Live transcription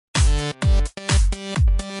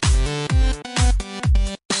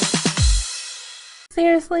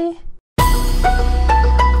Seriously?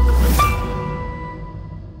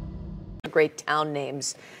 Great town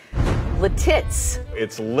names. Lititz.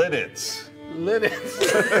 It's Lititz.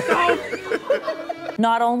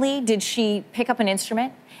 Not only did she pick up an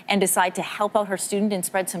instrument and decide to help out her student and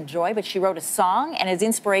spread some joy, but she wrote a song, and as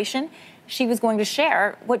inspiration, she was going to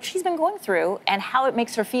share what she's been going through and how it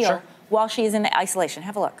makes her feel while she is in isolation.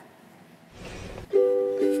 Have a look.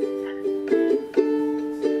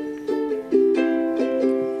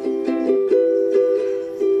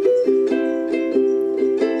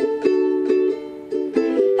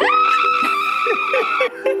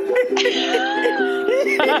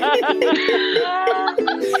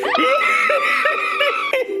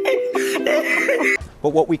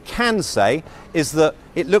 But what we can say is that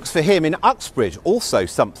it looks for him in Uxbridge also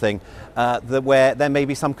something where there may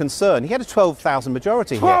be some concern. He had a 12,000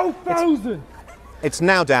 majority here. 12,000! It's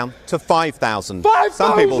now down to 5,000. 5,000!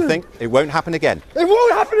 Some people think it won't happen again. It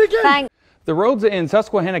won't happen again! The roads in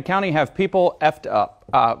Susquehanna County have people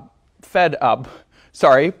fed up.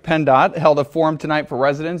 Sorry, PennDOT held a forum tonight for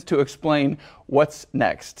residents to explain what's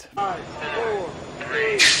next. 5, 4,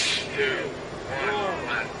 3, 2, 1.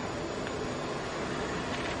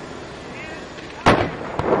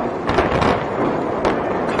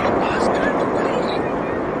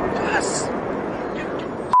 Bus!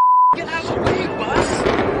 Get out of the way, bus!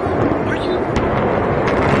 Are you...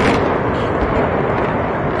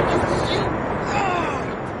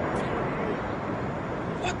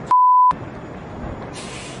 What the...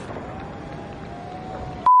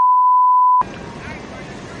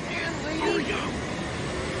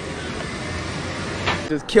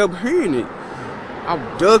 Just kept hearing it.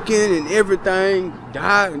 I'm ducking and everything.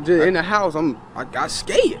 Died in the house. I got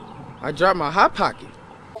scared. I dropped my hot pocket.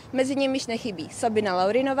 Mezi nimiž nechybí Sabina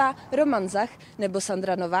Laurinová, Roman Zach nebo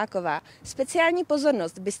Sandra Nováková. Speciální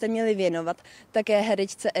pozornost byste měli věnovat také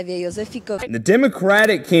herečce Evě Josefíkové. The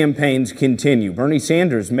Democratic campaigns continue. Bernie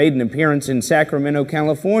Sanders made an appearance in Sacramento,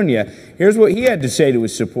 California. Here's what he had to say to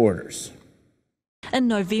his supporters. In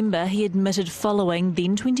November, he admitted following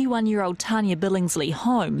then 21-year-old Tanya Billingsley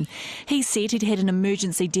home. He said he'd had an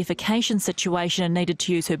emergency defecation situation and needed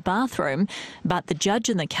to use her bathroom, but the judge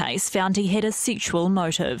in the case found he had a sexual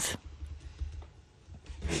motive.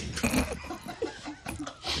 An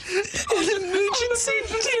emergency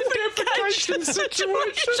defecation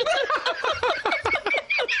situation.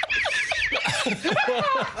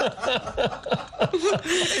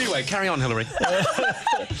 Anyway, carry on, Hillary.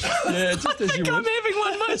 Yeah, just as you I'm having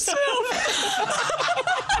one myself.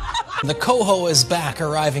 The coho is back,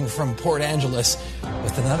 arriving from Port Angeles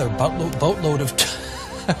with another boatload of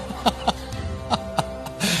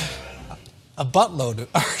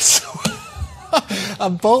a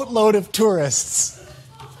boatload of tourists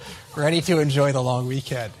ready to enjoy the long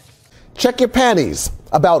weekend. Check your panties.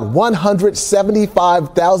 About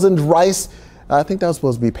 175,000 rice. I think that was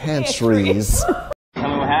supposed to be pantries. Tell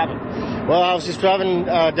me what happened. Well, I was just driving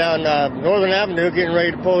down Northern Avenue getting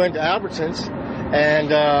ready to pull into Albertsons,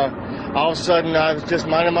 and all of a sudden I was just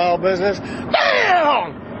minding my own business.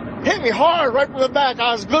 Bam! Hit me hard right from the back.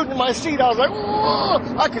 I was glued to my seat. I was like, whoa!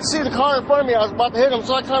 I could see the car in front of me. I was about to hit him,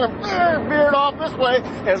 so I kind of veered off this way.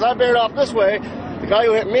 As I veered off this way, the guy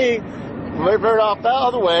who hit me veered off that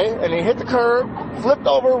other way, and he hit the curb, flipped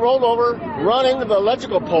over, rolled over, run into the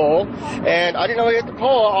electrical pole, and I didn't know he hit the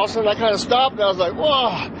pole. All of a sudden, I kind of stopped, and I was like,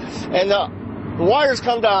 whoa! And the wires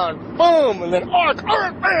come down, boom, and then arc,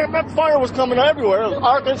 bam, that fire was coming everywhere. It was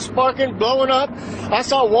arcing, sparking, blowing up. I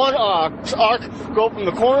saw one arc go from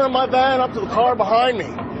the corner of my van up to the car behind me.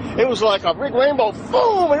 It was like a big rainbow,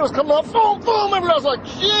 boom, and it was coming up, boom, boom, everywhere. I was like,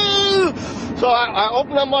 phew! So I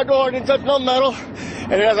opened up my door, I didn't touch no metal,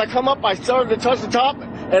 and then as I come up, I started to touch the top,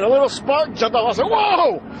 and a little spark jumped up. I was like,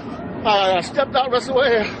 whoa! I stepped out the rest of the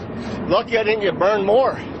way. Lucky I didn't get burned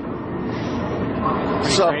more.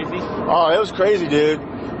 So, crazy? Oh, it was crazy, dude.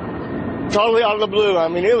 Totally out of the blue. I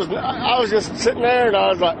mean, I was just sitting there, and I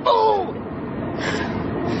was like, oh!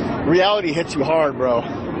 Reality hits you hard, bro.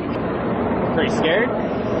 Pretty scared?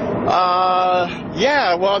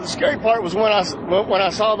 Yeah. Well, the scary part was when I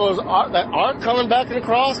saw that arc coming back and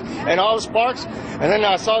across, and all the sparks, and then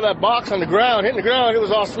I saw that box on the ground, hitting the ground. It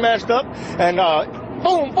was all smashed up, and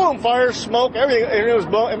boom, boom, fire, smoke, everything, and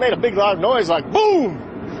it made a big loud noise, like boom.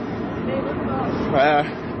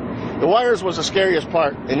 The wires was the scariest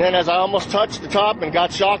part, and then as I almost touched the top and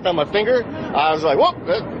got shocked on my finger, I was like, whoop,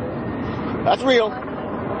 that's real.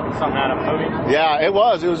 Something out of a movie? Yeah, it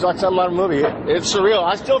was. It was like something out of a movie. It's surreal.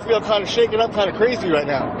 I still feel kind of shaken up, kind of crazy right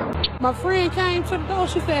now. My friend came to the door.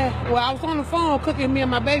 She said, well, I was on the phone cooking me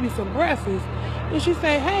and my baby some breakfast. And she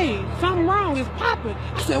said, hey, something wrong, it's popping.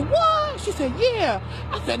 I said, what? She said, yeah.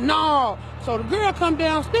 I said, no. So the girl come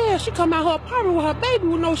downstairs, she come out her apartment with her baby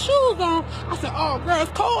with no shoes on. I said, oh, girl,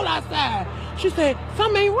 it's cold outside. She said,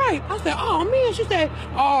 something ain't right. I said, oh, man. She said,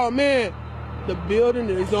 oh, man, the building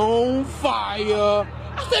is on fire.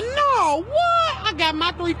 I said, no, what? I got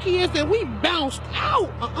my 3 kids and we bounced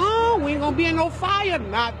out. We ain't gonna be in no fire,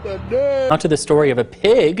 not today. Now to the story of a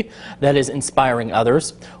pig that is inspiring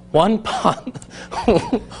others. One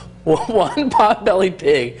pot-bellied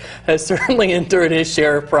pig has certainly endured his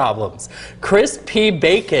share of problems. Chris P.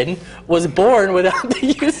 Bacon was born without the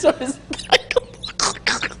use of his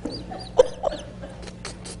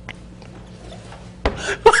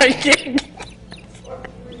I can't.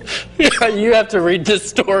 Yeah, you have to read this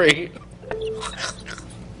story.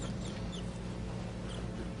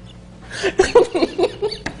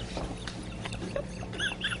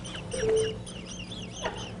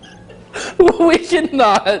 We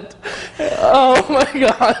cannot. Oh my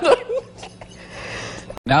God.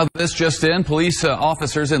 Now this just in, police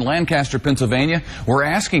officers in Lancaster, Pennsylvania were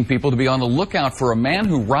asking people to be on the lookout for a man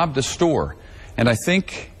who robbed a store. And I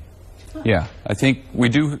think we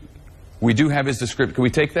do have his description. Can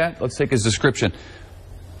we take that? Let's take his description.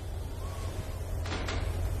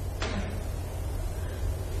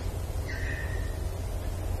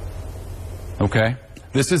 Okay.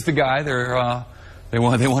 This is the guy they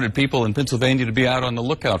wanted people in Pennsylvania to be out on the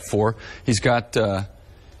lookout for. He's got a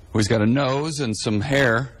nose and some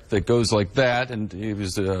hair that goes like that, and he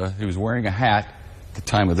was wearing a hat at the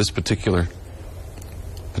time of this particular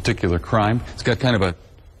crime. He's got kind of a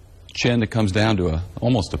chin that comes down to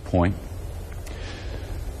almost a point.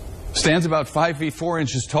 Stands about 5 feet 4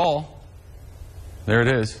 inches tall. There it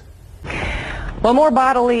is. Well, more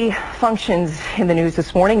bodily functions in the news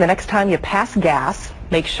this morning. The next time you pass gas,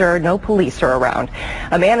 make sure no police are around.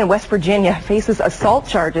 A man in West Virginia faces assault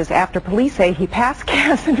charges after police say he passed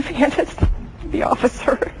gas and handed the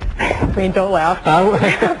officer. I mean, don't laugh.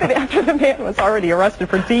 After the man was already arrested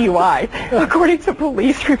for DUI, according to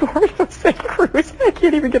police report of St. Cruz. I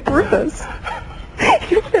can't even get through this.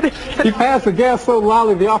 He passed the gas so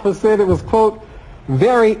loudly the officer said it was, quote,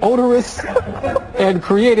 very odorous and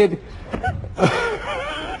created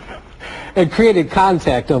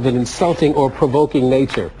contact of an insulting or provoking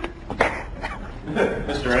nature.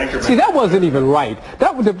 See, that wasn't even right.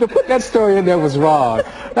 To put that story in there was wrong.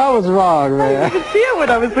 That was wrong, man. I didn't see it when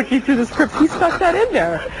I was looking through the script. He stuck that in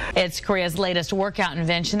there. It's Korea's latest workout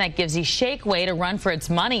invention that gives the shake weight a run for its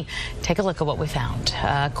money. Take a look at what we found.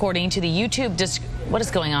 According to the YouTube what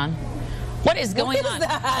is going on? What is going on?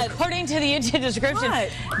 That? According to the YouTube description,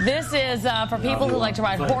 this is for people who like to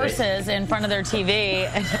ride horses in front of their TV.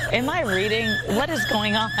 Am I reading? What is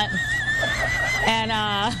going on? And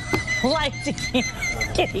like to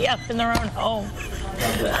giddy up in their own home.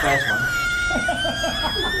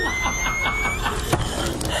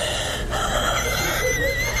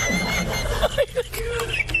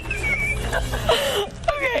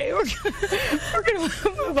 Okay, we're gonna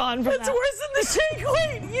move on from that. It's worse than the shake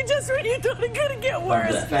weight. You just when you thought it couldn't get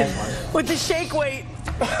worse with the shake weight.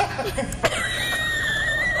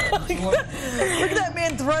 Look at that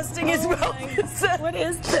man thrusting his pelvis. What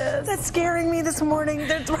is this? That's scaring me this morning.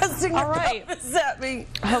 They're thrusting their pelvis at me.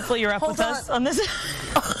 Hopefully you're up with us on this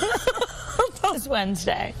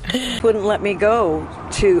Wednesday. Wouldn't let me go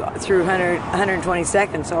through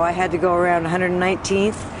 122nd, so I had to go around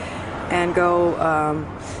 119th and go.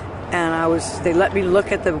 And they let me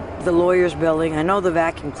look at the lawyer's building. I know the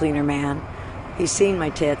vacuum cleaner man. He's seen my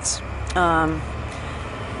tits.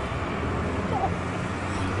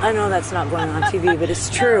 I know that's not going on TV, but it's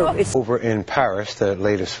true. Over in Paris, the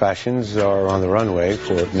latest fashions are on the runway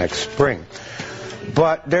for next spring.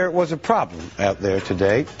 But there was a problem out there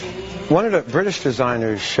today. One of the British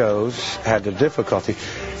designers' shows had the difficulty.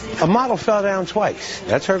 A model fell down twice.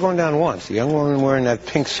 That's her going down once. The young woman wearing that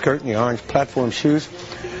pink skirt and the orange platform shoes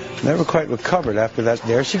never quite recovered after that.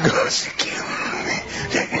 There she goes.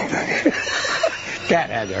 That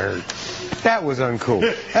had to hurt. That was uncool.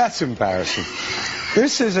 That's embarrassing.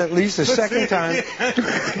 This is at least the second time.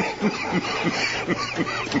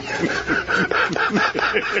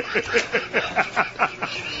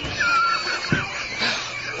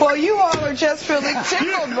 Well, you all are just really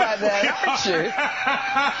tickled by that, aren't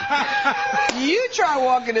you? You try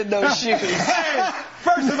walking in those shoes. Hey,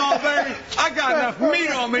 first of all, baby, I got enough meat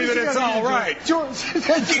on me that it's all right.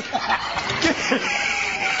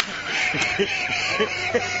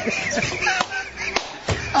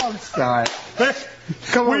 I'm sorry.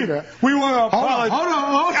 Come on, girl. We want to apologize. Hold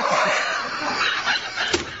on.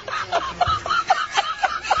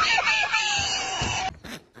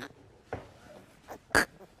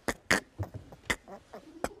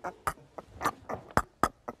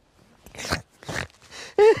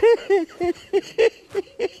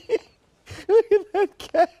 Look at that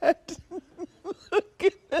cat. Look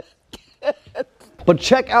at that cat. But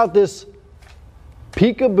check out this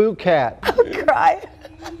peekaboo cat. I'll cry.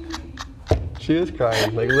 She is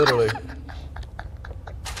crying, like literally.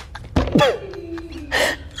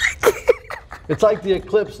 It's like the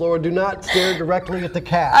eclipse, Laura. Do not stare directly at the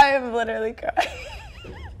cat. I am literally crying.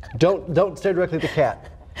 Don't stare directly at the cat.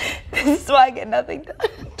 This is why I get nothing done.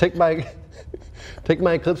 Take my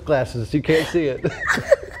eclipse glasses. You can't see it.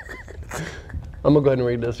 I'm gonna go ahead and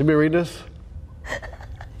read this. You want me to read this?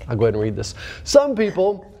 I'll go ahead and read this. Some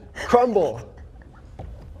people crumble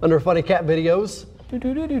under funny cat videos.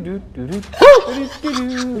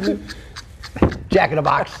 Jack in a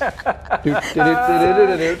box. Pop goes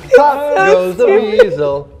the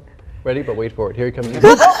weasel. Ready? But wait for it. Here he comes. You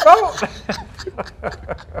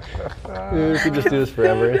can just do this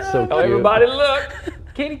forever. It's so cute. Everybody look.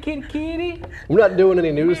 Kitty, kitty, kitty. We're not doing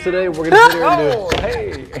any news today. We're going to sit here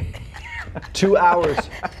and do 2 hours.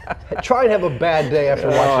 Try and have a bad day after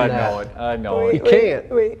watching that. I know it. You can't.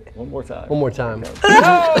 Wait. One more time. One more time.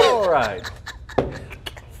 All right.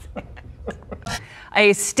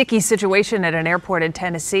 A sticky situation at an airport in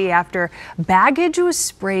Tennessee after baggage was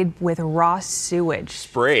sprayed with raw sewage.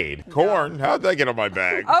 Sprayed? Corn? How'd that get on my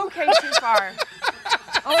bag? Okay, too far.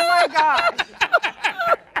 Oh my gosh.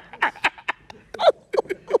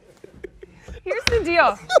 Here's the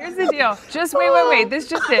deal. Here's the deal. Just wait. This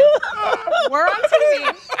just it. We're on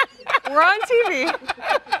TV. We're on TV.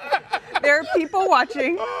 There are people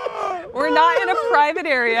watching. We're not in a private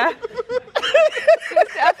area.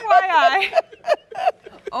 Just FYI.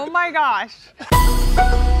 Oh my gosh.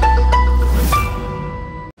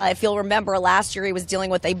 If you'll remember, last year he was dealing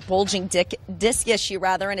with a bulging disc issue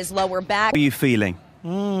in his lower back. How are you feeling?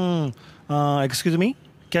 Excuse me?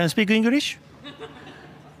 Can I speak English?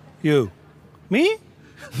 You? Me?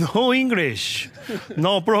 No English.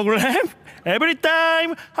 No program. Every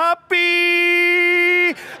time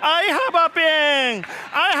happy. I have a pen.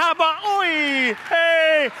 I have a oil.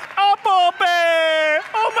 Hey, apple pen.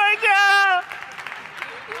 Oh my God.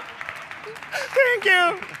 Thank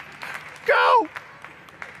you. Go.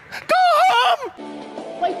 Go home.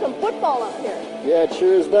 Play some football up here. Yeah, it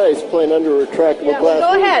sure is nice playing under retractable Yeah, well,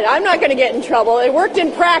 glass. go ahead. I'm not going to get in trouble. It worked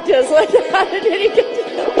in practice. How did he get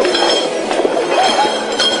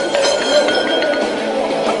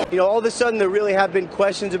You know, all of a sudden there really have been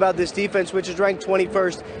questions about this defense, which is ranked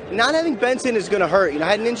 21st. Not having Benson is going to hurt. You know, I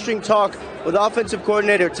had an interesting talk with offensive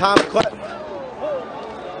coordinator Tom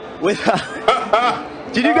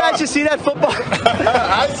Did you guys just see that football?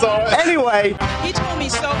 I saw it. Anyway. He told me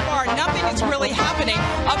so far nothing is really happening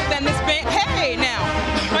other than this band. Hey, now.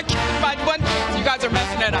 I can't find one. You guys are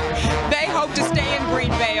messing it up. They hope to stay in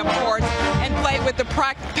Green Bay, of course, and play with the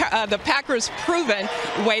Packers' proven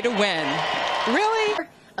way to win. Really?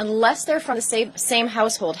 Unless they're from the same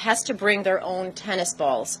household, has to bring their own tennis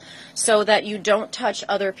balls so that you don't touch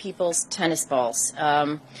other people's tennis balls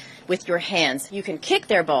with your hands. You can kick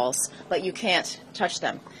their balls, but you can't touch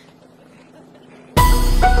them.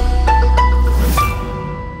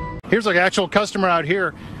 Here's an actual customer out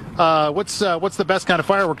here. What's the best kind of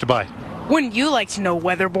firework to buy? Wouldn't you like to know,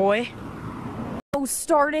 weather boy?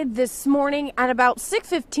 Started this morning at about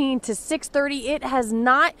 6:15 to 6:30. It has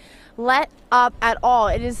not let up at all.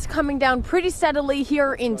 It is coming down pretty steadily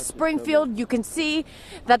here in Springfield. You can see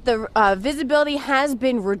that the visibility has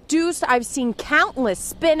been reduced. I've seen countless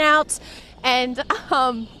spin outs and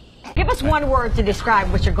give us one word to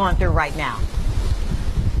describe what you're going through right now.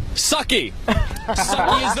 Sucky.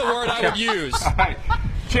 Sucky is the word I would use. All right.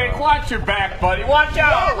 Chick, watch your back, buddy. Watch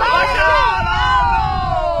out. Watch out.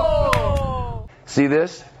 See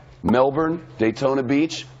this? Melbourne, Daytona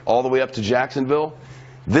Beach, all the way up to Jacksonville.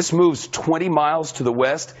 This moves 20 miles to the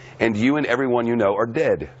west, and you and everyone you know are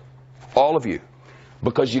dead. All of you.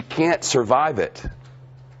 Because you can't survive it.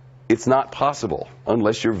 It's not possible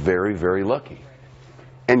unless you're very, very lucky.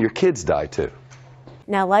 And your kids die too.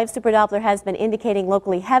 Now, Live Super Doppler has been indicating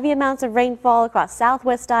locally heavy amounts of rainfall across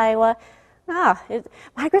southwest Iowa.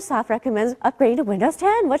 Microsoft recommends upgrading to Windows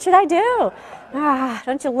 10. What should I do?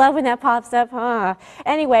 Don't you love when that pops up?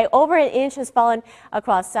 Anyway, over an inch has fallen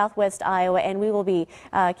across southwest Iowa, and we will be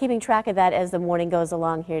keeping track of that as the morning goes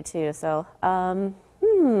along here too. So, what's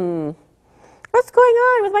going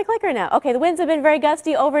on with my clicker now? Okay, the winds have been very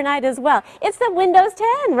gusty overnight as well. It's the Windows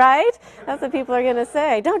 10, right? That's what people are going to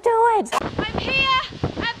say. Don't do it. I'm here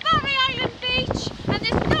at Barry Island Beach, and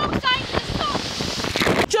there's no signs of storm.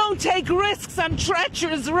 Don't take risks on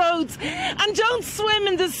treacherous roads and don't swim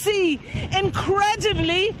in the sea.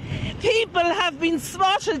 Incredibly, people have been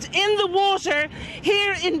spotted in the water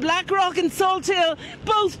here in Blackrock and Salt Hill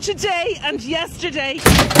both today and yesterday.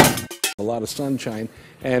 A lot of sunshine,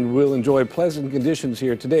 and we'll enjoy pleasant conditions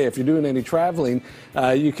here today. If you're doing any traveling,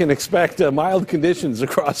 you can expect mild conditions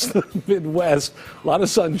across the Midwest. A lot of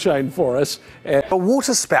sunshine for us. A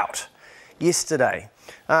water spout yesterday.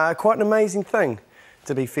 Quite an amazing thing,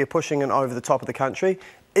 to be fair, pushing it over the top of the country.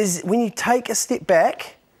 Is when you take a step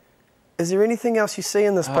back, is there anything else you see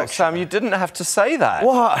in this picture? Sam, you didn't have to say that.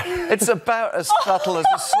 What? It's about as subtle as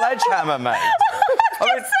a sledgehammer, mate. I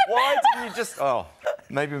mean, why didn't you just... Oh,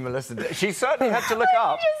 maybe Melissa did. She certainly had to look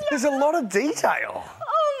up. There's a lot of detail.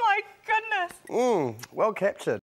 Oh, my goodness. Well captured.